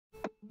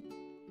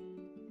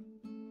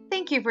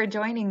Thank you for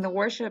joining the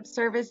worship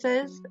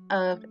services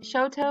of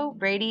Shoto,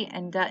 Brady,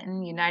 and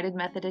Dutton United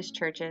Methodist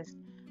Churches.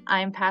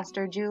 I'm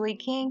Pastor Julie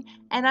King,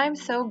 and I'm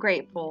so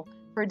grateful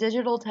for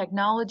digital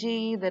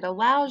technology that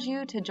allows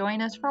you to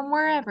join us from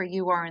wherever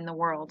you are in the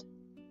world.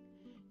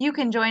 You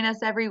can join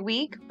us every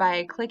week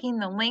by clicking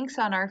the links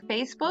on our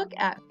Facebook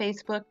at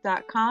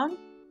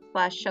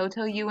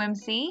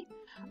facebook.com/ShotoUMC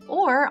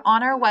or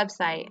on our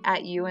website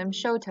at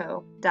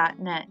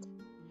umshoto.net.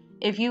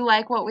 If you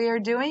like what we are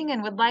doing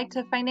and would like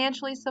to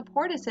financially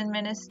support us in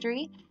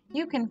ministry,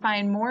 you can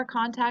find more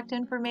contact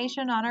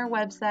information on our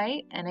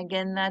website, and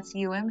again, that's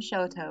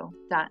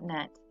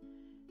umshoto.net.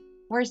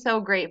 We're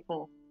so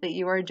grateful that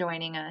you are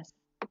joining us.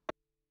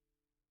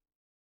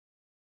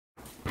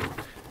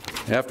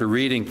 After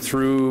reading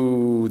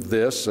through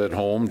this at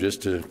home,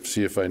 just to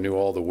see if I knew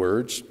all the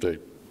words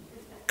to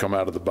come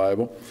out of the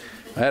Bible,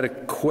 I had a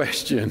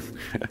question.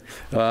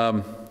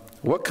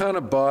 What kind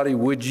of body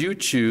would you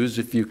choose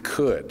if you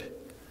could?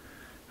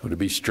 Would it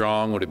be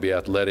strong? Would it be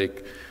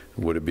athletic?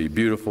 Would it be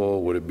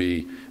beautiful? Would it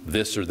be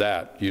this or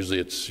that?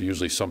 It's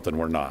usually something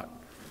we're not.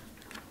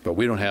 But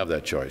we don't have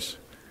that choice.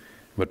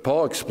 But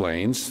Paul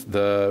explains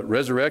the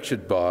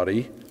resurrected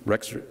body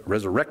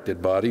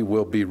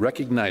will be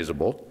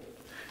recognizable,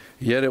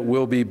 yet it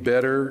will be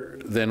better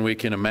than we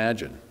can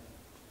imagine.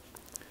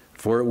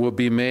 For it will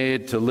be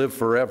made to live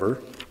forever.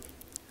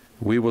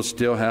 We will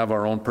still have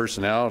our own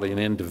personality and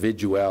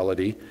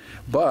individuality,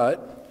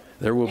 but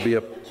it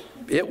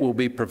will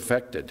be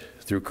perfected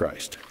through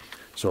Christ.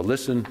 So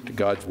listen to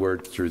God's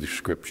word through the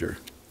scripture.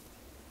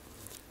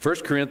 1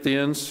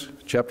 Corinthians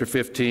chapter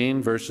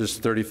 15, verses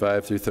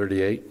 35 through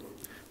 38,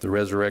 the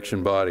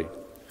resurrection body.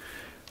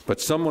 But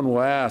someone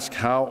will ask,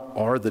 how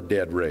are the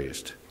dead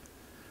raised?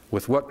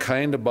 With what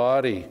kind of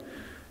body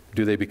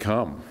do they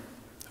become?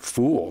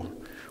 Fool,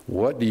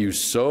 what do you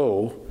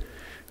sow?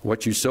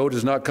 What you sow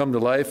does not come to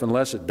life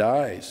unless it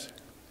dies.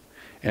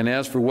 And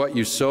as for what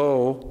you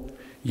sow,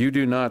 you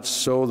do not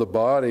sow the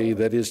body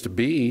that is to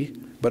be,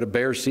 but a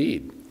bare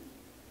seed,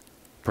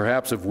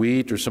 perhaps of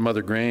wheat or some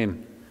other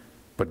grain.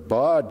 But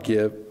God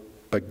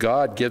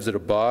gives it a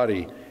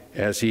body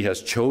as He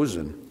has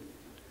chosen,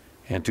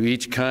 and to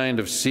each kind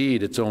of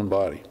seed its own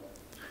body.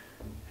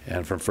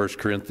 And from 1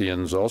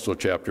 Corinthians, also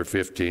chapter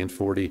 15,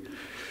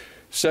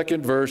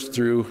 42nd verse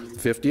through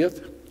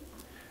 50th.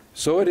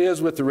 So it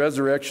is with the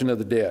resurrection of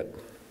the dead.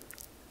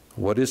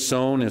 What is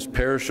sown is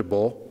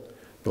perishable,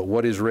 but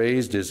what is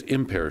raised is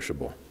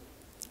imperishable.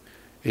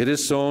 It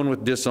is sown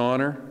with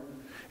dishonor,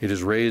 it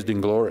is raised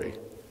in glory.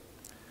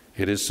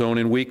 It is sown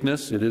in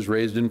weakness, it is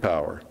raised in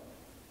power.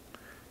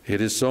 It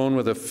is sown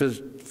with a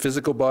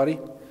physical body,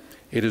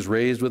 it is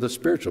raised with a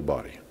spiritual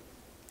body.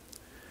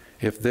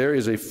 If there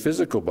is a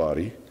physical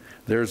body,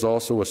 there is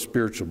also a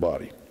spiritual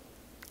body.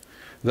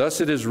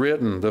 Thus it is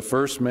written, the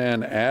first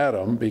man,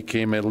 Adam,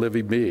 became a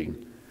living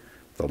being.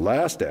 The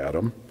last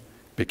Adam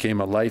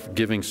became a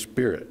life-giving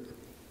spirit.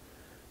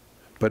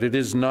 But it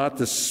is not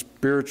the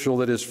spiritual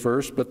that is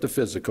first, but the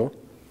physical,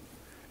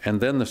 and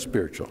then the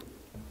spiritual.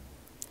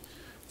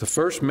 The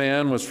first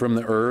man was from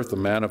the earth, a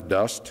man of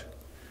dust.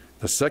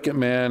 The second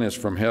man is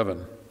from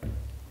heaven.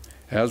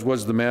 As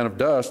was the man of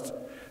dust,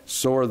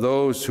 so are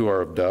those who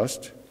are of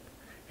dust.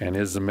 And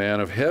is the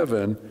man of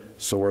heaven,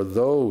 so are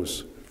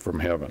those from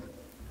heaven.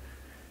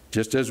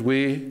 Just as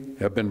we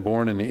have been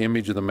born in the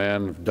image of the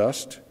man of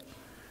dust,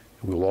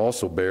 we will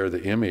also bear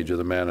the image of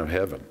the man of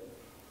heaven.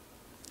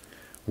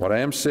 What I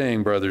am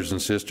saying, brothers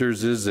and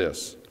sisters, is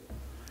this: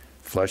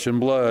 flesh and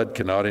blood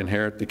cannot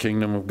inherit the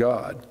kingdom of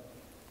God,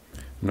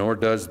 nor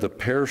does the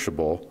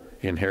perishable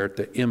inherit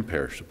the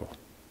imperishable.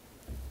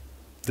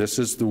 This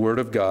is the word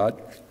of God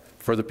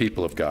for the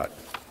people of God.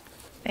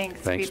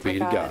 Thanks be to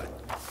God.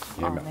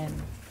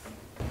 Amen.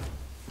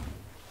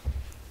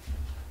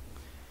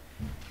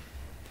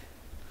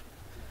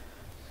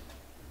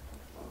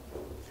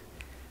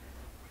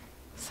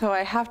 So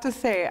I have to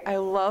say, I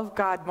love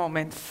God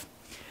moments.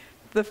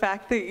 The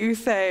fact that you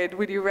said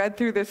when you read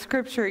through the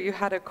scripture you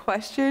had a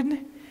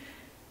question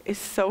is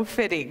so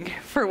fitting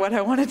for what I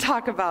want to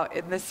talk about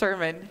in this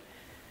sermon.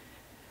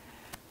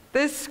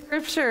 This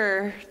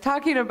scripture,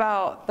 talking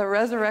about the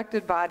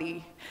resurrected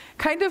body,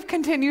 kind of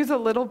continues a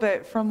little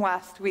bit from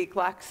last week.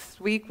 Last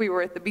week we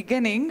were at the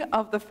beginning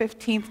of the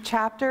 15th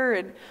chapter,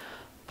 and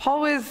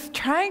Paul was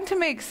trying to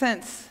make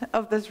sense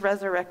of this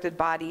resurrected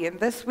body, and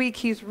this week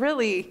he's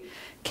really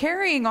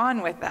carrying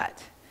on with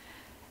that.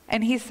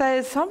 And he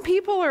says some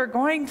people are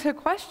going to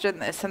question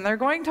this, and they're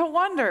going to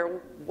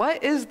wonder,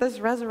 what is this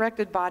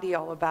resurrected body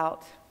all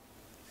about?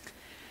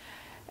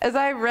 As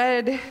I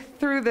read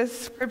through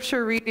this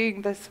scripture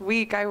reading this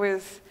week, I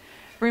was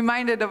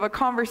reminded of a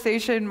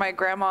conversation my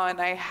grandma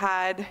and I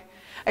had.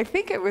 I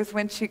think it was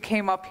when she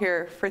came up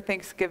here for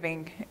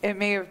Thanksgiving. It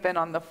may have been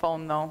on the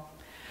phone though.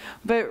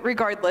 But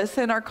regardless,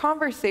 in our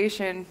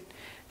conversation,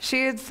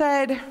 she had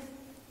said,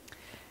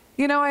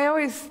 you know, I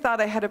always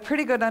thought I had a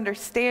pretty good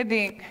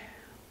understanding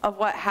of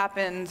what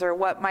happens or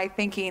what my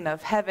thinking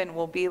of heaven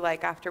will be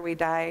like after we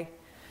die.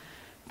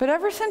 But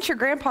ever since your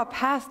grandpa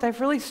passed,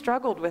 I've really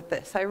struggled with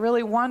this. I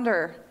really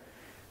wonder,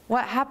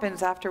 what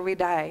happens after we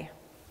die?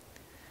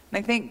 And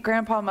I think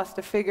Grandpa must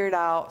have figured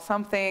out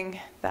something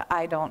that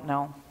I don't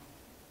know.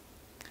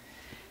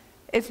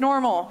 It's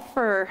normal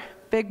for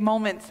big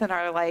moments in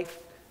our life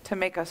to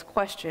make us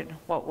question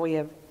what we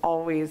have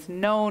always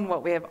known,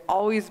 what we have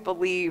always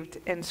believed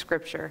in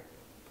Scripture.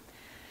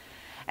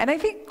 And I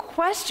think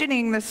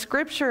questioning the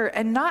Scripture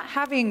and not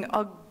having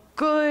a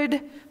good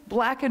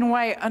black and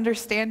white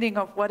understanding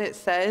of what it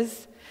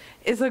says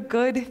is a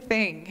good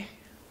thing.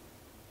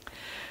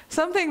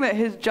 Something that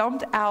has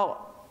jumped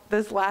out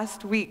this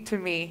last week to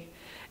me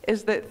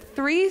is that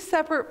 3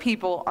 separate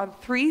people on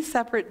 3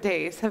 separate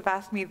days have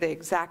asked me the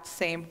exact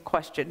same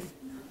question.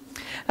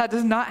 That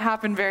does not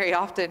happen very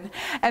often.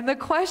 And the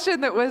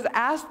question that was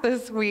asked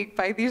this week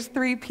by these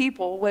 3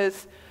 people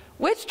was,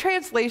 which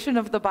translation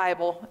of the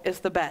Bible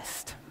is the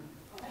best?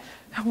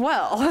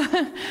 Well,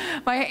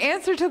 my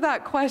answer to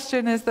that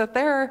question is that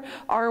there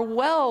are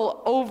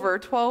well over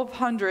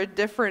 1,200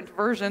 different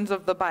versions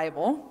of the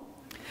Bible.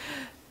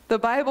 The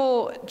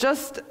Bible,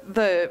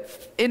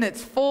 in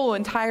its full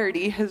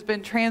entirety, has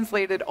been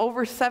translated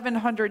over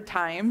 700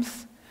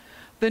 times.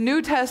 The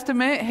New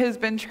Testament has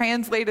been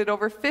translated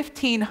over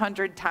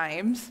 1,500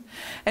 times.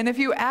 And if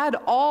you add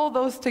all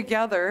those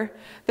together,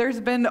 there's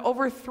been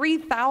over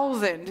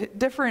 3,000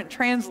 different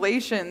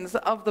translations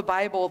of the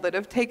Bible that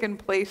have taken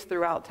place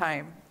throughout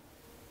time.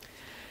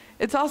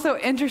 It's also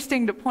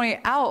interesting to point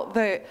out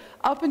that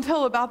up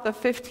until about the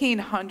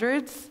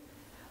 1500s,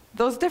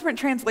 those different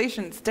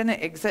translations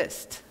didn't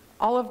exist.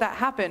 All of that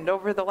happened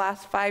over the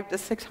last 500 to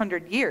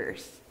 600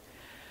 years.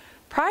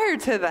 Prior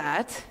to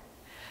that,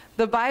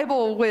 the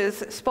Bible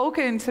was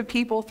spoken to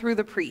people through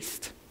the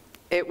priest.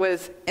 It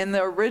was in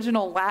the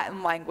original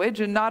Latin language,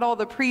 and not all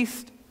the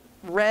priests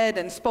read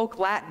and spoke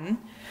Latin.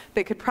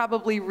 They could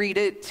probably read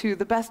it to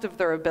the best of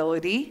their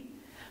ability,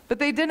 but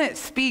they didn't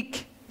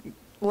speak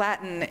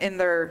Latin in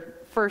their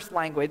first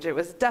language. It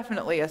was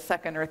definitely a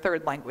second or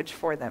third language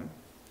for them.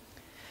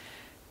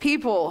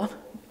 People,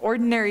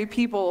 ordinary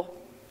people,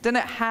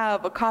 didn't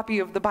have a copy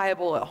of the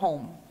Bible at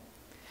home.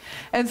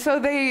 And so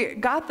they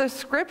got the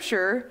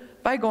Scripture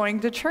by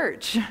going to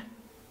church.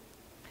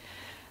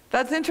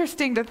 That's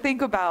interesting to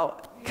think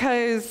about,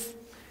 because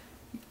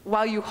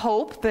while you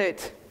hope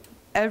that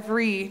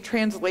every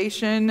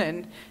translation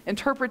and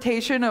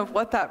interpretation of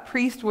what that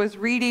priest was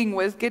reading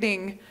was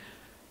getting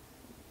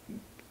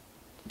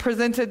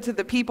presented to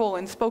the people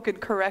and spoken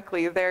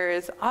correctly, there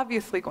is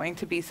obviously going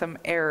to be some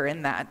error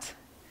in that.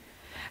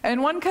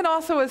 And one can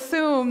also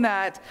assume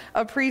that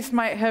a priest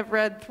might have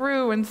read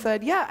through and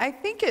said, yeah, I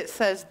think it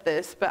says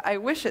this, but I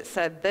wish it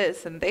said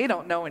this, and they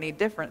don't know any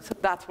different, so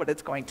that's what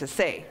it's going to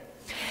say.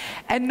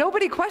 And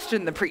nobody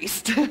questioned the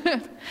priest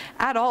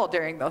at all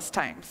during those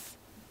times.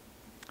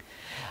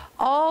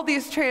 All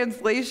these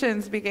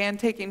translations began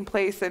taking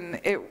place,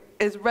 and it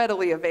is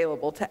readily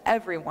available to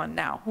everyone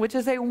now, which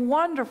is a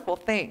wonderful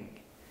thing.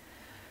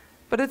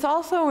 But it's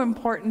also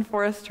important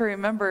for us to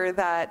remember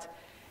that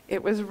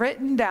it was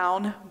written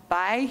down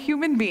by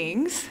human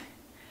beings,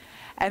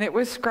 and it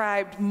was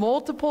scribed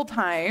multiple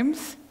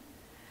times.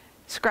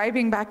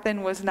 Scribing back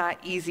then was not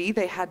easy.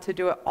 They had to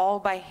do it all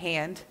by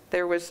hand.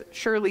 There was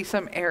surely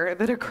some error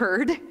that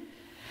occurred.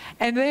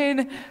 And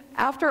then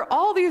after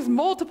all these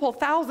multiple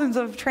thousands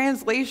of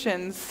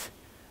translations,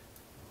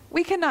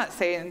 we cannot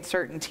say in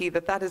certainty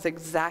that that is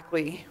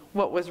exactly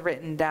what was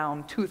written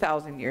down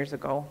 2,000 years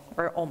ago,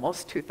 or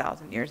almost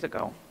 2,000 years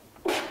ago.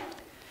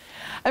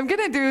 I'm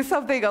going to do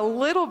something a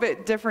little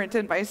bit different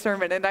in my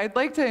sermon, and I'd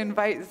like to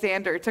invite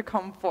Xander to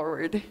come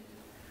forward.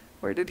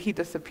 Where did he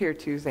disappear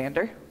to,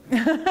 Xander?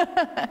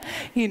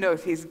 He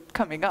knows he's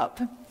coming up.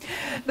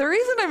 The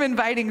reason I'm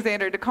inviting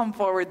Xander to come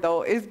forward,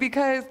 though, is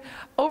because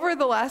over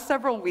the last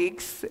several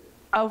weeks,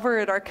 over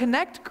at our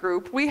Connect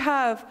group, we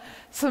have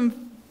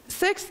some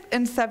 6th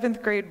and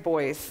 7th grade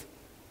boys.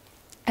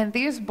 And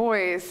these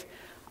boys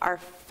are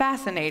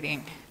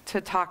fascinating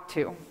to talk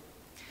to.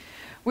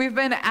 We've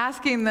been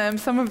asking them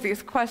some of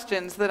these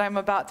questions that I'm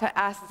about to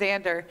ask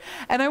Xander.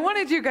 And I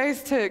wanted you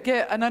guys to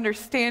get an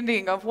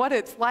understanding of what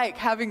it's like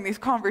having these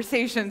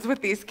conversations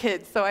with these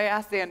kids. So I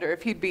asked Xander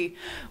if he'd be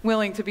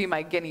willing to be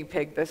my guinea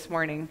pig this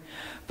morning.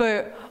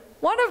 But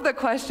one of the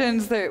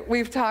questions that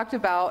we've talked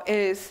about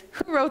is,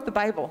 who wrote the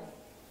Bible?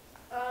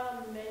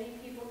 Many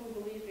people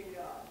who believed in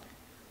God.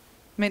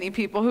 Many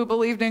people who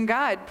believed in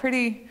God.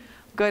 Pretty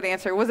good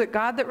answer. Was it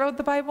God that wrote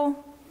the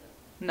Bible?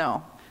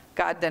 No.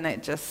 God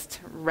didn't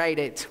just write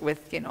it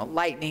with,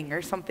 lightning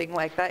or something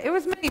like that. It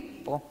was many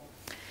people.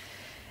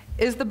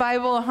 Is the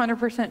Bible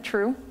 100%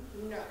 true?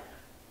 No.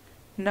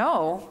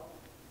 No.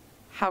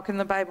 How can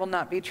the Bible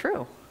not be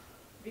true?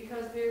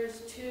 Because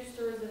there's 2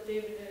 stories of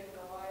David and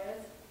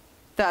Goliath.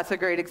 That's a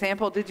great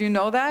example. Did you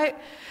know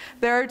that?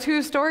 There are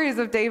 2 stories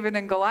of David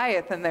and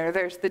Goliath in there.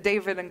 There's the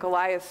David and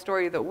Goliath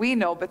story that we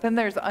know, but then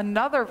there's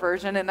another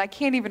version, and I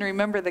can't even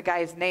remember the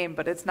guy's name,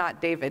 but it's not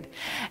David.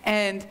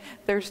 And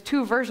there's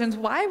 2 versions.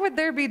 Why would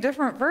there be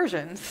different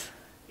versions?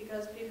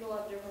 Because people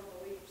have different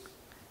beliefs.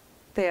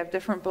 They have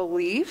different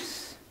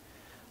beliefs?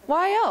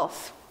 Why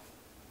else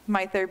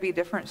might there be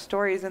different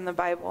stories in the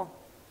Bible?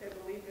 They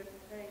believe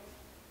different things.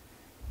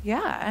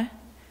 Yeah.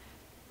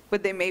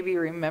 Would they maybe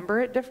remember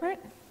it different?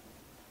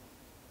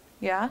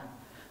 Yeah.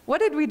 What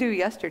did we do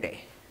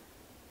yesterday?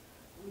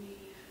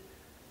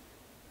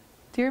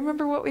 Do you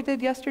remember what we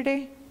did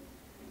yesterday?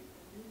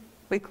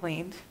 We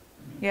cleaned.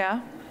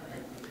 Yeah.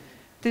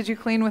 Did you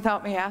clean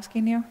without me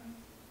asking you?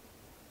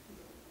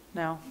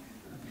 No.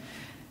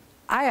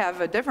 I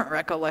have a different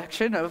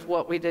recollection of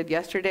what we did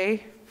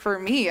yesterday. For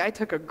me, I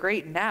took a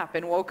great nap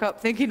and woke up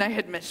thinking I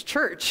had missed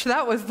church.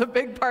 That was the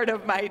big part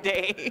of my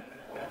day.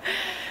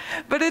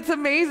 But it's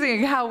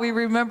amazing how we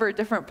remember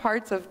different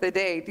parts of the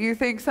day. Do you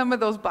think some of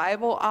those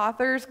Bible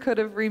authors could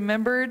have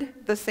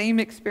remembered the same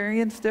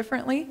experience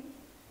differently?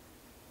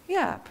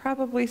 Yeah,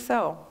 probably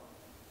so.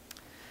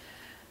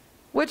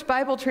 Which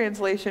Bible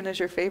translation is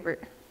your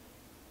favorite?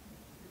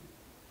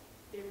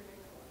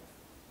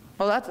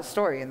 Well, that's a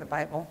story in the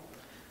Bible.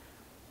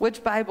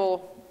 Which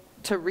Bible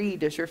to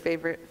read is your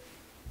favorite?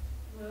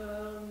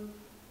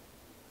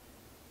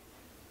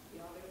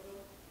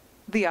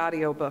 The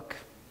audiobook.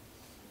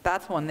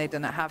 That's one they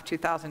didn't have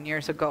 2,000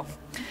 years ago.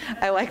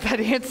 I like that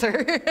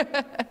answer.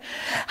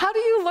 How do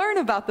you learn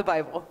about the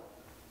Bible?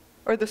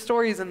 Or the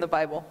stories in the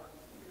Bible?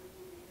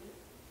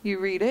 You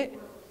read it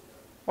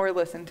or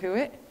listen to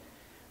it?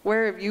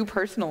 Where have you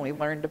personally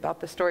learned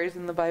about the stories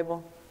in the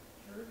Bible?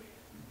 Church.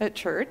 At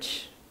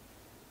church?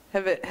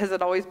 Has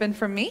it always been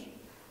from me?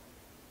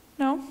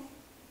 No.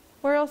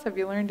 Where else have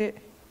you learned it?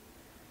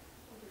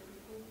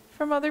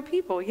 From other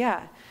people,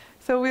 yeah.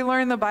 So we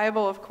learn the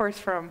Bible, of course,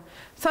 from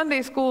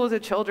Sunday school as a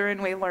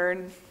children. We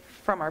learn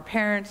from our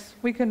parents.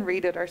 We can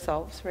read it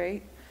ourselves,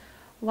 right?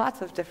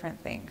 Lots of different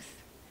things.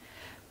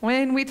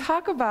 When we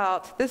talk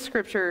about this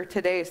scripture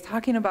today, is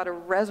talking about a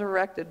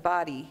resurrected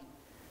body.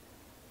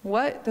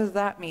 What does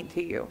that mean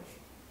to you?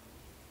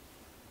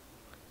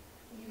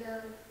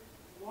 Either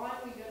one,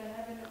 we go to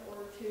heaven,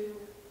 or two,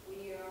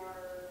 we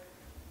are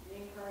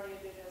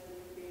reincarnated as a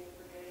new being,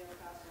 forgetting our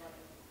past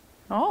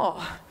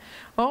life.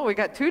 Oh, we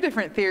got two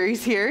different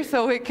theories here.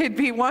 So it could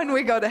be one,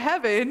 we go to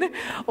heaven,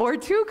 or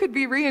two could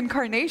be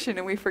reincarnation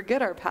and we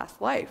forget our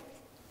past life.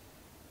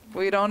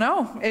 We don't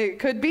know. It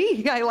could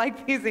be. I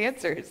like these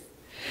answers.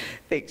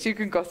 Thanks. You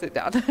can go sit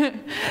down.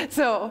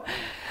 So,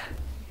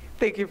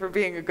 thank you for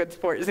being a good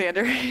sport,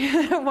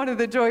 Xander. One of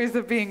the joys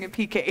of being a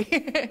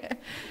PK.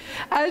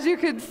 As you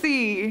can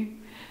see,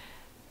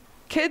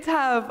 kids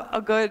have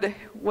a good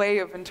way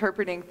of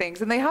interpreting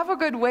things, and they have a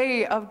good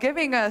way of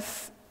giving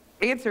us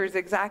answers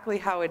exactly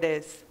how it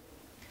is.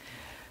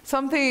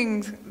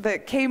 Something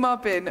that came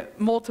up in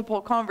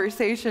multiple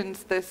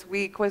conversations this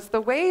week was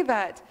the way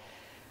that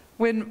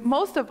when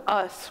most of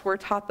us were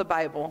taught the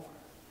Bible,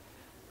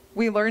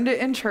 we learned it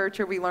in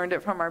church or we learned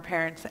it from our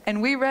parents,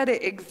 and we read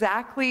it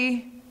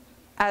exactly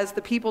as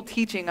the people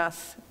teaching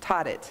us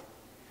taught it.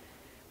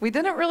 We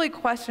didn't really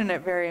question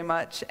it very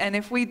much, and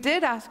if we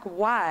did ask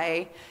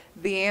why,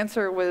 the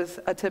answer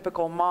was a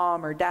typical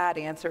mom or dad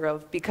answer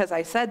of, because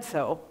I said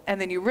so, and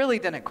then you really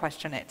didn't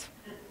question it.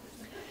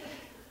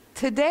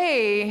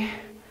 Today,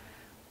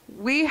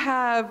 we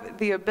have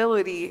the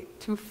ability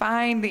to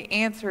find the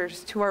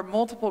answers to our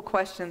multiple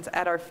questions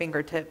at our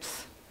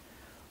fingertips.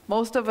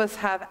 Most of us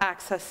have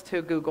access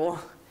to Google.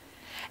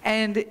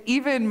 And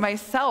even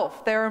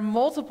myself, there are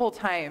multiple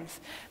times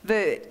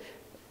that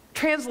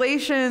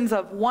translations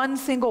of one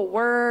single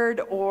word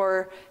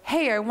or,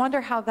 hey, I wonder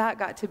how that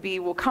got to be,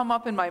 will come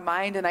up in my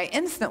mind, and I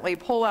instantly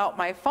pull out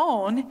my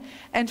phone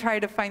and try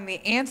to find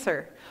the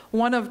answer.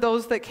 One of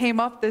those that came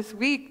up this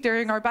week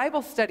during our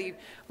Bible study,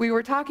 we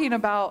were talking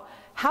about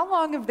how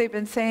long have they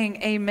been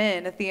saying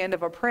amen at the end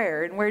of a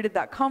prayer, and where did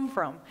that come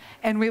from?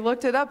 And we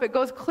looked it up. It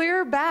goes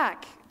clear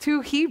back to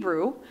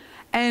Hebrew,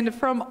 and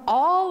from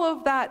all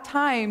of that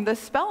time, the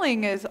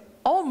spelling is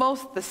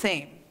almost the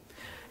same.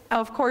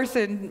 Of course,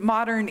 in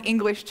modern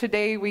English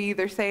today, we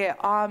either say it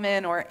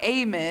amen or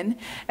amen,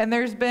 and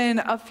there's been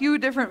a few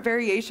different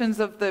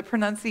variations of the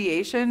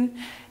pronunciation,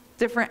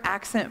 different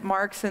accent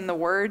marks in the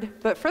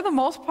word, but for the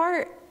most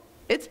part,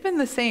 it's been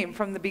the same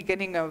from the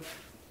beginning of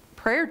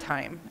prayer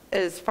time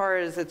as far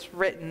as it's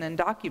written and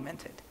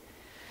documented.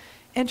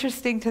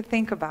 Interesting to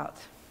think about.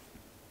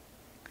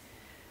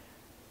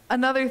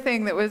 Another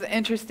thing that was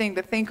interesting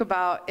to think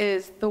about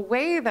is the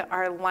way that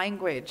our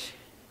language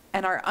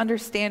and our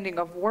understanding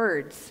of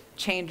words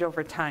change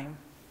over time.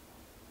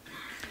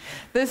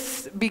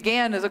 This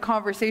began as a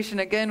conversation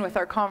again with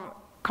our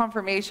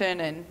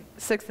confirmation and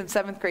 6th and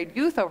 7th grade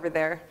youth over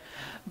there,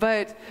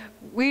 but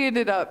we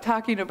ended up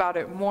talking about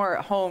it more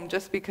at home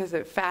just because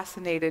it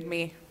fascinated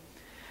me.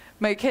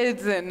 My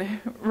kids and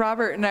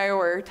Robert and I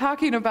were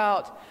talking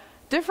about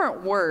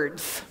different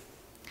words,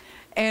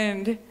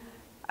 and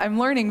I'm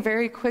learning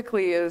very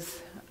quickly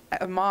as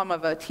a mom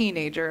of a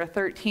teenager, a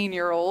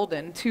 13-year-old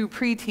and 2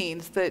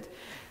 preteens, that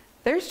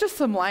there's just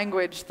some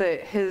language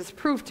that has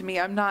proved to me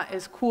I'm not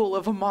as cool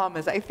of a mom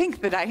as I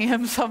think that I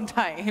am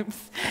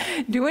sometimes.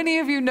 Do any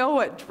of you know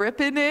what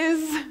drippin'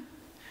 is?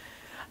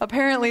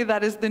 Apparently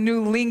that is the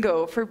new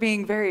lingo for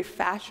being very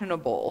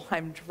fashionable.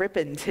 I'm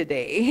drippin'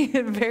 today,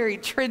 very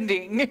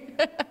trending.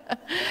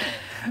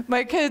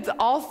 My kids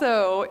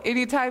also,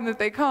 anytime that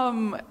they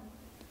come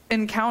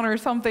encounter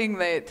something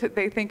that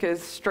they think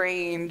is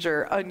strange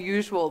or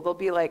unusual, they'll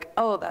be like,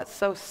 oh, that's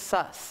so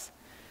sus,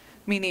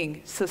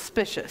 meaning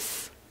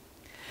suspicious.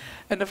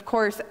 And of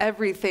course,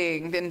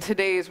 everything in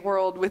today's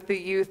world with the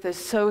youth is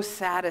so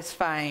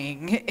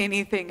satisfying.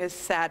 Anything is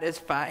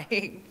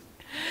satisfying.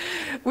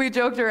 We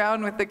joked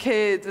around with the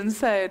kids and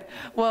said,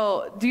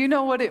 well, do you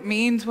know what it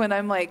means when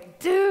I'm like,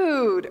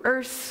 dude,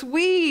 or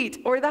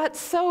sweet, or that's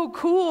so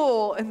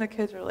cool? And the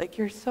kids are like,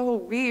 you're so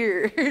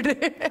weird.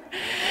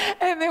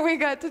 And then we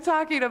got to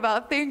talking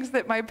about things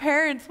that my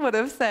parents would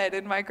have said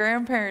and my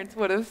grandparents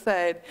would have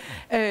said.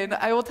 And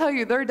I will tell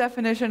you, their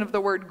definition of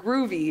the word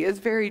groovy is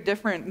very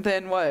different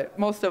than what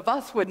most of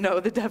us would know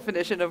the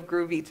definition of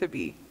groovy to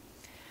be.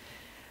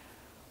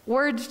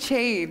 Words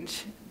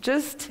change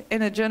just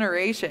in a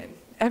generation.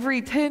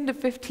 Every 10 to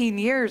 15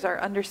 years, our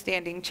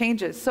understanding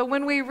changes. So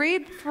when we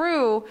read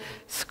through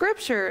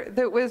scripture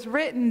that was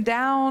written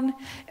down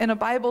in a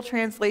Bible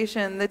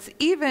translation that's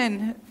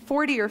even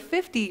 40 or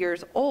 50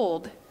 years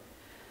old,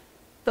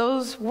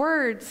 those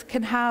words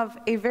can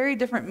have a very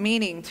different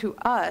meaning to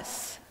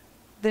us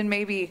than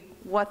maybe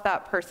what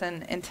that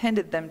person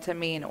intended them to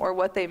mean or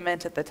what they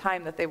meant at the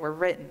time that they were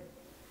written.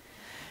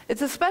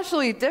 It's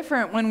especially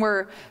different when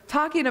we're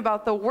talking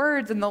about the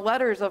words and the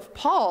letters of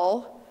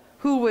Paul,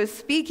 who was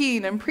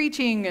speaking and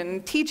preaching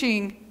and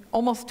teaching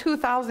almost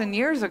 2,000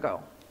 years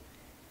ago.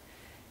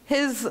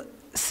 His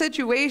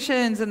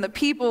situations and the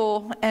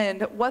people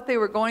and what they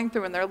were going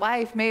through in their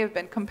life may have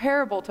been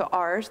comparable to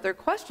ours. Their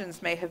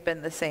questions may have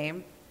been the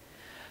same.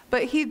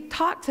 But he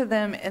talked to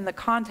them in the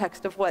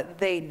context of what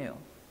they knew.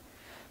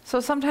 So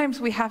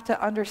sometimes we have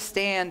to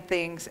understand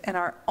things in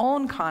our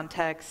own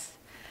context,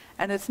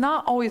 and it's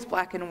not always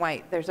black and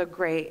white. There's a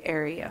gray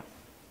area.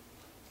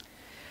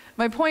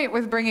 My point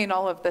with bringing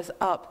all of this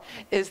up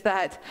is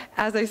that,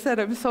 as I said,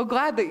 I'm so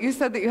glad that you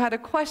said that you had a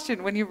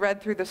question when you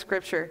read through the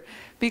scripture,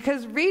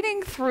 because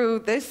reading through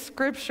this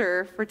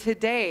scripture for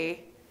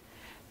today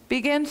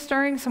began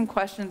stirring some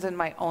questions in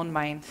my own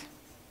mind.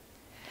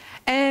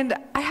 And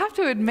I have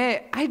to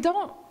admit, I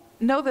don't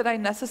know that I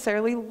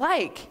necessarily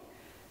like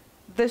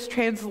this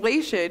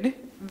translation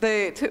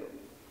that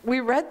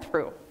we read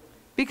through,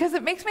 because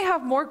it makes me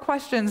have more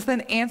questions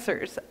than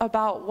answers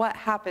about what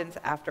happens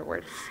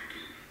afterwards.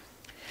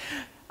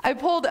 I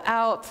pulled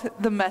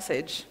out the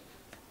Message.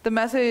 The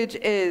Message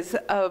is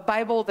a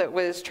Bible that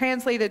was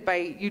translated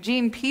by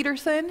Eugene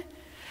Peterson.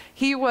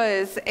 He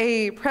was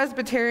a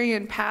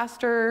Presbyterian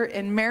pastor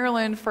in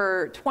Maryland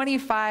for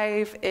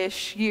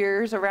 25-ish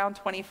years, around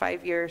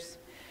 25 years.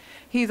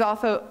 He's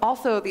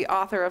also the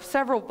author of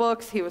several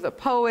books. He was a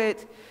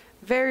poet,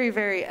 very,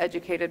 very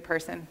educated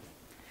person.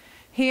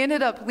 He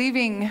ended up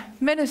leaving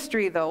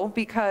ministry, though,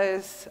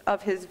 because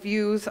of his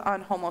views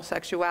on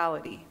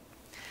homosexuality.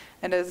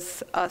 And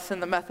as us in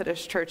the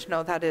Methodist Church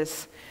know, that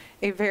is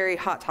a very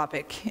hot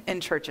topic in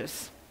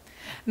churches.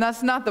 And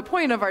that's not the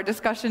point of our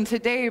discussion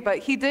today, but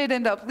he did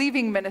end up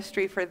leaving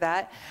ministry for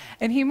that.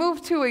 And he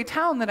moved to a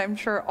town that I'm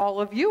sure all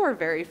of you are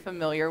very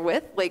familiar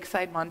with,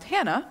 Lakeside,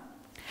 Montana.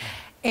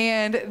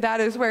 And that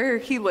is where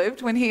he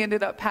lived when he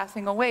ended up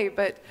passing away.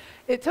 But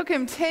it took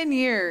him 10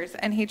 years,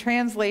 and he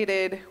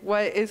translated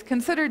what is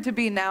considered to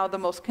be now the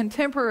most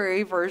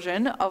contemporary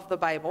version of the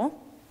Bible.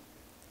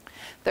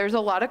 There's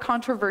a lot of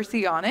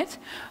controversy on it,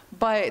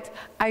 but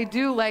I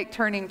do like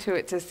turning to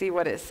it to see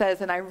what it says,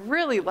 and I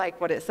really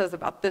like what it says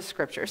about this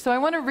scripture. So I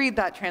want to read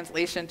that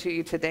translation to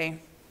you today.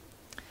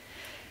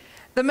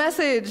 The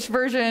Message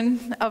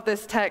version of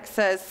this text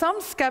says,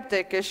 "Some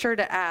skeptic is sure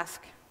to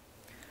ask,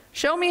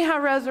 'Show me how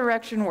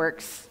resurrection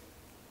works.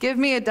 Give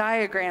me a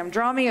diagram,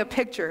 draw me a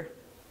picture.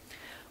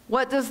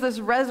 What does this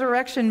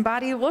resurrection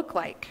body look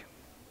like?'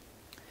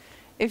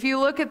 If you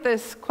look at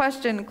this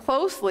question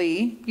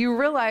closely, you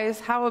realize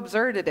how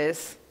absurd it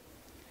is.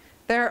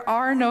 There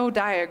are no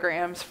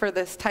diagrams for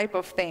this type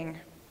of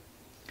thing.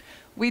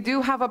 We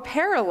do have a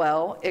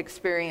parallel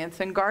experience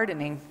in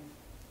gardening.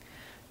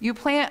 You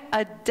plant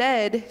a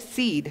dead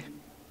seed.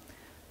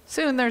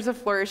 Soon there's a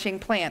flourishing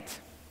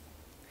plant.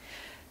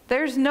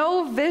 There's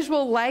no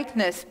visual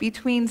likeness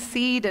between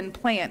seed and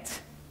plant.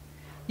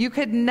 You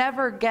could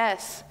never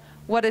guess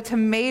what a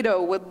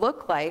tomato would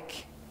look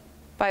like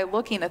by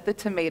looking at the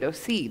tomato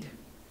seed.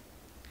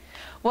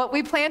 What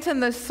we plant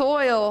in the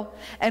soil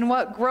and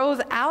what grows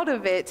out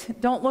of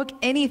it don't look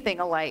anything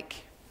alike.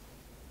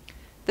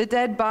 The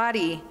dead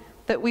body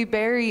that we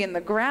bury in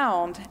the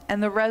ground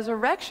and the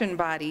resurrection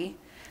body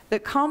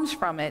that comes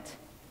from it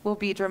will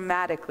be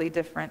dramatically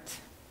different."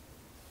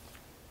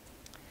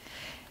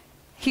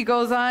 He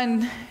goes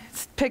on,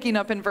 picking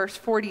up in verse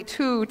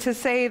 42, to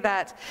say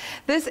that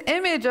this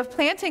image of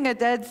planting a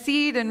dead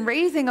seed and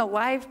raising a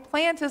live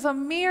plant is a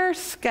mere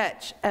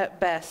sketch at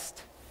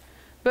best,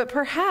 but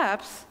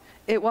perhaps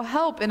it will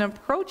help in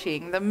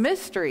approaching the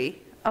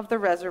mystery of the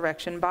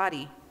resurrection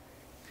body.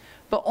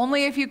 But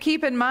only if you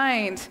keep in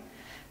mind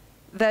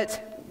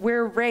that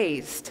we're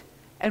raised,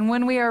 and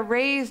when we are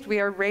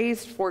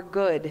raised for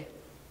good,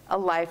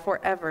 alive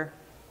forever.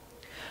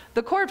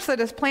 The corpse that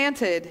is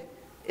planted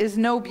is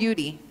no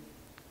beauty,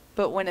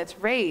 but when it's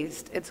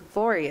raised, it's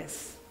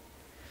glorious.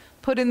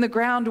 put in the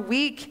ground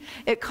weak,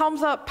 it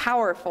comes up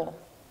powerful.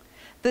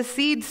 The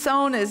seed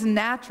sown is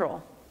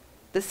natural.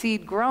 The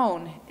seed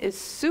grown is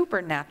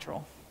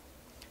supernatural.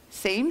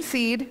 Same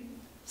seed,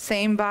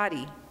 same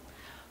body.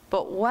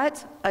 But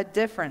what a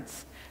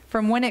difference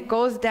from when it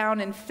goes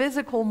down in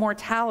physical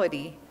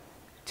mortality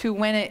to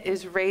when it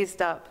is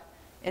raised up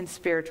in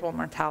spiritual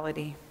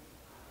mortality.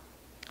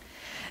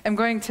 I'm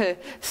going to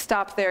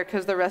stop there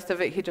because the rest of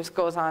it, he just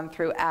goes on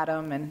through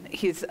Adam, and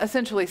he's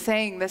essentially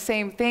saying the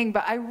same thing,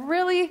 but I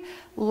really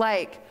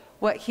like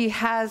what he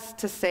has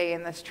to say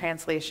in this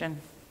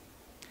translation.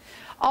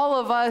 All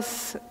of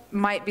us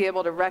might be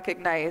able to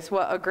recognize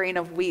what a grain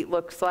of wheat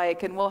looks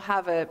like, and we'll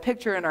have a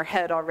picture in our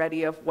head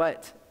already of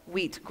what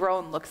wheat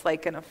grown looks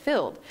like in a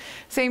field.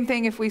 Same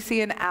thing if we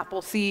see an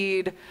apple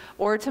seed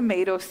or a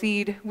tomato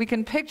seed, we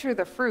can picture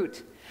the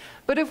fruit.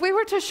 But if we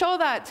were to show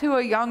that to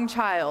a young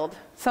child,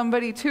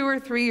 somebody 2 or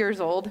 3 years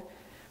old,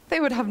 they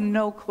would have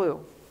no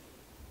clue.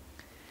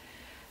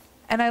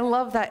 And I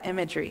love that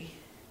imagery.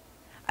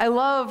 I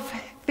love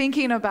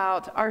thinking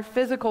about our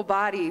physical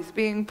bodies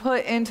being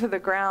put into the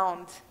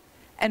ground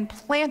and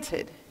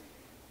planted,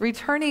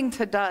 returning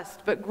to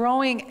dust, but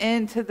growing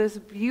into this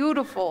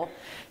beautiful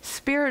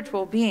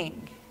spiritual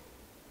being.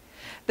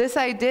 This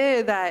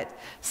idea that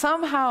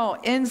somehow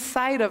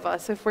inside of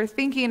us, if we're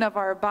thinking of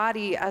our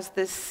body as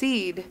this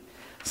seed,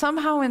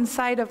 somehow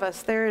inside of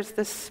us there is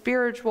this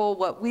spiritual,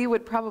 what we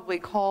would probably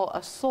call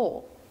a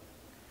soul.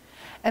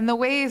 And the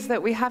ways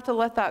that we have to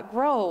let that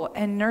grow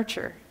and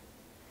nurture.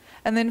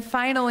 And then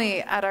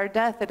finally, at our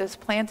death, it is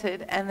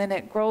planted, and then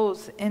it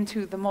grows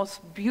into the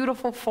most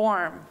beautiful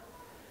form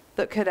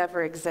that could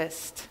ever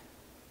exist.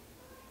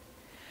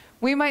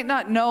 We might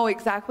not know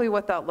exactly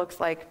what that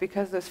looks like,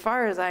 because as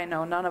far as I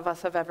know, none of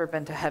us have ever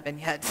been to heaven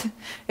yet.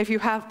 If you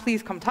have,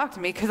 please come talk to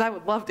me, because I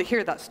would love to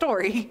hear that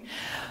story.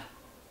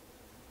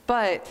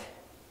 But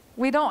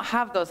we don't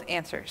have those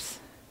answers.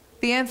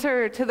 The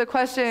answer to the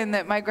question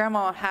that my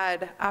grandma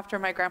had after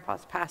my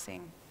grandpa's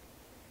passing,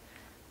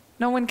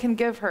 no one can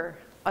give her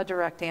a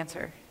direct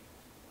answer.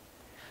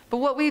 But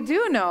what we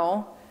do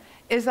know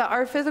is that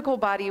our physical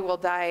body will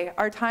die,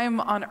 our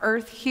time on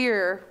earth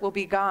here will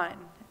be gone,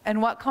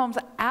 and what comes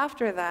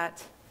after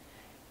that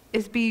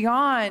is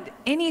beyond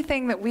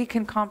anything that we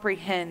can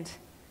comprehend.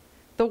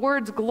 The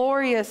words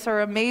glorious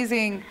or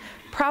amazing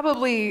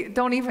probably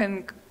don't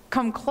even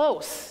come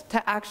close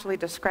to actually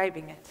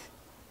describing it.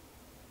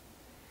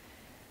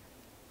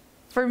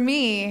 For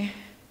me,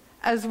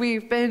 as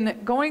we've been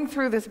going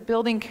through this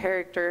Building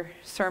Character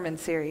sermon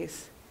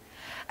series,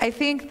 I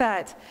think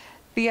that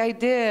the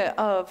idea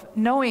of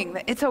knowing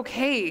that it's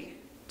okay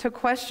to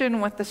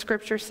question what the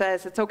scripture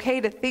says, it's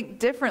okay to think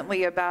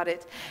differently about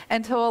it,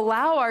 and to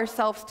allow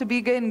ourselves to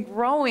begin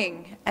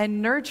growing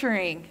and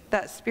nurturing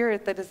that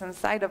spirit that is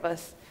inside of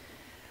us,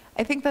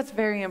 I think that's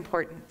very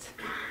important.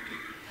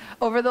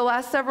 Over the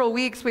last several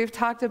weeks, we've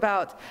talked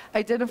about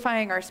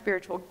identifying our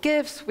spiritual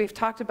gifts. We've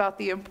talked about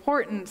the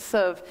importance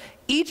of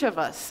each of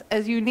us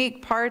as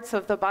unique parts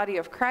of the body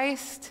of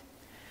Christ.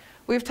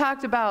 We've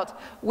talked about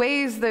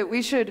ways that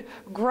we should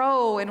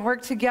grow and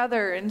work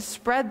together and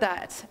spread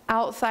that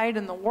outside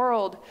in the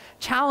world,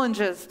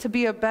 challenges to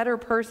be a better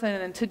person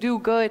and to do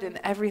good in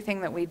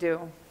everything that we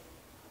do.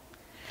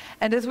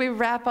 And as we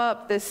wrap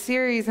up this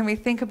series and we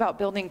think about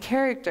building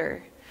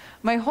character,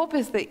 my hope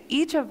is that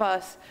each of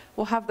us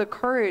will have the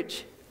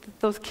courage that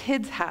those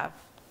kids have,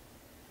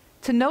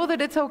 to know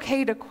that it's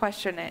okay to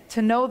question it,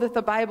 to know that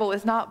the Bible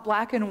is not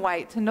black and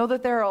white, to know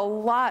that there are a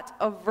lot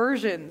of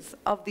versions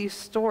of these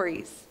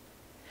stories,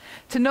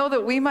 to know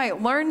that we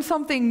might learn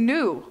something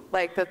new,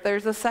 like that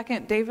there's a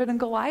second David and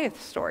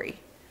Goliath story.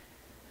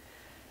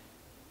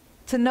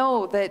 To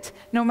know that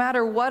no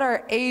matter what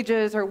our age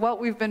is or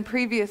what we've been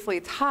previously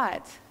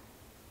taught,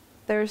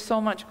 there's so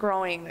much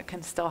growing that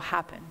can still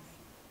happen.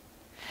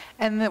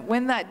 And that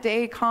when that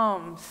day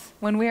comes,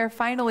 when we are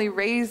finally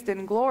raised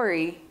in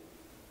glory,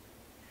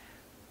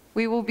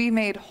 we will be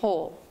made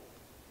whole.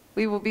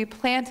 We will be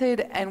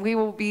planted and we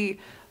will be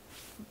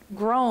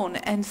grown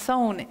and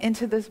sown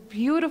into this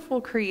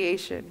beautiful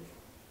creation,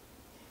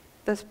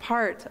 this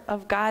part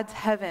of God's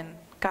heaven,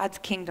 God's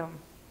kingdom.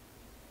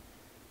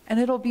 And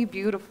it'll be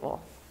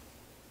beautiful.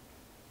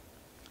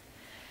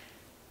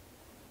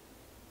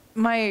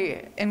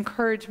 My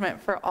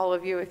encouragement for all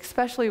of you,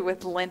 especially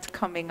with Lent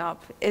coming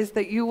up, is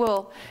that you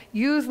will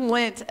use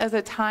Lent as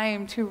a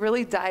time to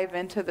really dive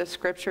into the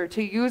scripture,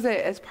 to use it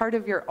as part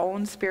of your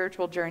own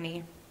spiritual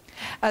journey.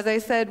 As I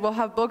said, we'll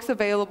have books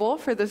available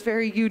for this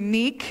very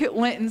unique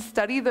Lenten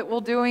study that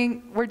we're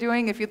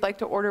doing. If you'd like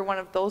to order one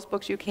of those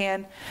books, you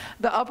can.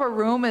 The upper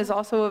room is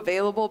also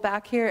available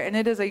back here, and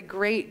it is a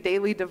great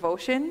daily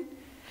devotion.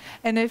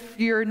 And if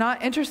you're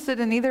not interested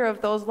in either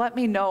of those, let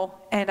me know,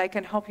 and I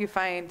can help you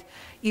find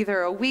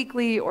either a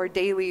weekly or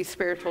daily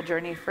spiritual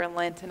journey for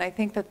Lent. And I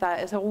think that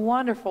that is a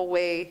wonderful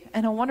way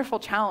and a wonderful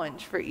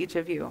challenge for each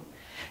of you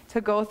to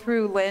go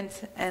through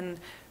Lent and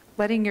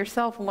letting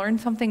yourself learn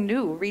something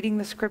new, reading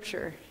the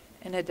scripture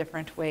in a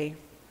different way.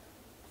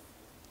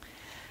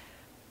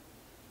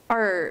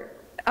 Our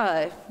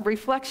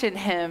reflection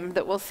hymn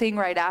that we'll sing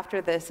right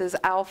after this is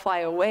I'll Fly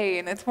Away,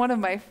 and it's one of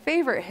my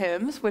favorite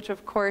hymns, which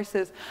of course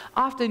is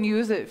often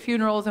used at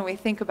funerals and we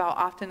think about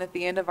often at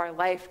the end of our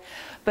life.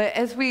 But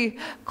as we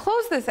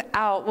close this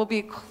out, we'll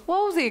be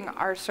closing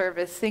our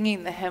service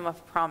singing the Hymn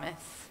of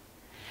Promise.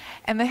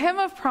 And the Hymn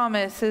of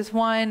Promise is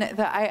one that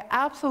I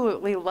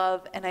absolutely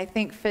love and I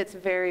think fits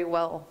very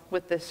well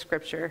with this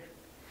scripture.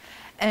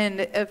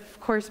 And of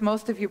course,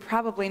 most of you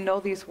probably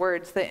know these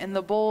words, that in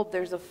the bold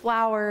there's a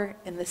flower,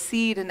 in the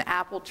seed an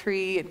apple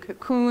tree, in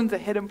cocoons a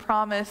hidden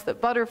promise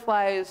that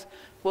butterflies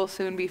will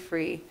soon be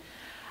free.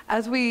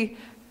 As we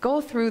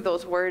go through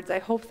those words, I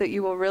hope that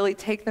you will really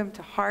take them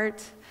to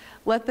heart,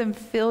 let them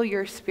fill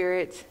your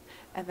spirit,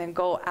 and then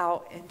go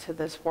out into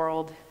this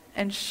world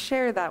and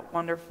share that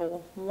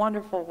wonderful,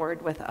 wonderful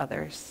word with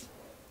others.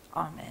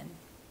 Amen.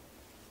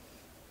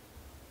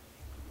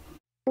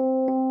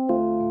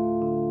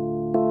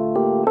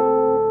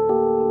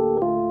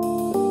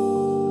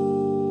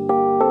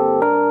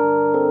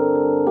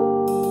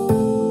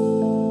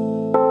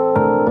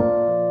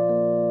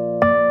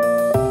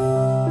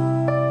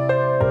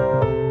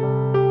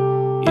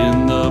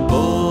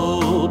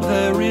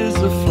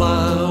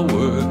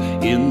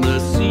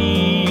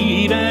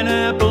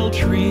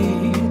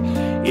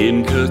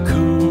 In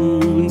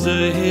cocoons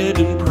a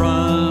hidden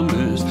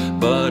promise,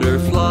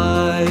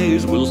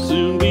 butterflies will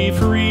soon be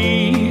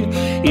free.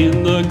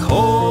 In the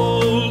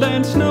cold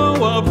and snow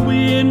of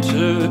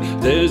winter,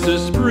 there's a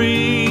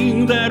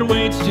spring that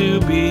waits to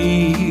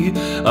be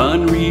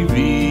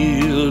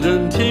unrevealed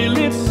until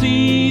its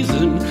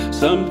season,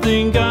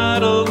 something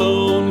God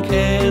alone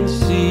can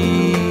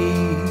see.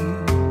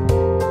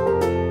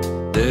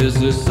 There's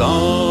a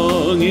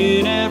song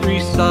in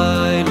every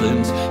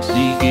silence,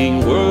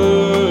 seeking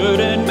word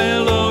and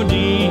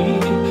melody.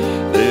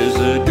 There's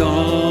a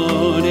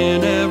dawn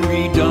in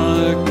every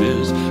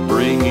darkness,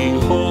 bringing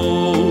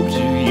hope to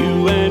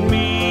you and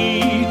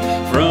me.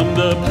 From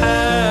the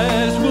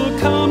past will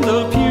come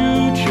the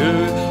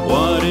future,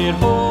 what it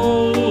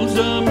holds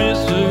a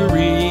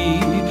mystery,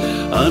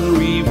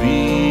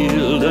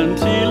 unrevealed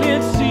until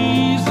its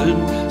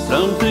season,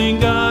 something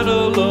God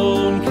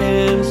alone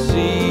can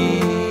see.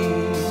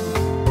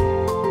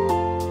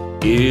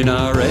 In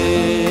our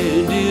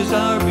end is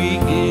our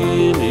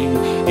beginning,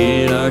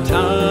 in our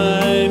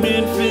time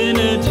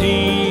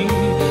infinity.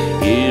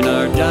 In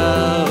our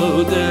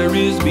doubt there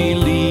is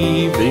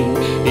believing,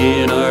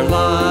 in our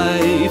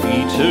life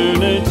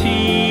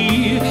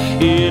eternity.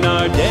 In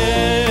our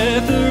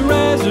death a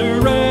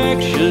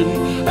resurrection,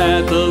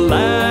 at the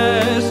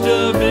last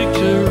a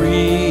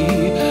victory,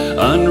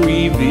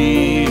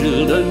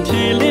 unrevealed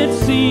until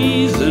its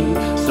season,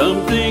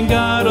 something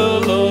God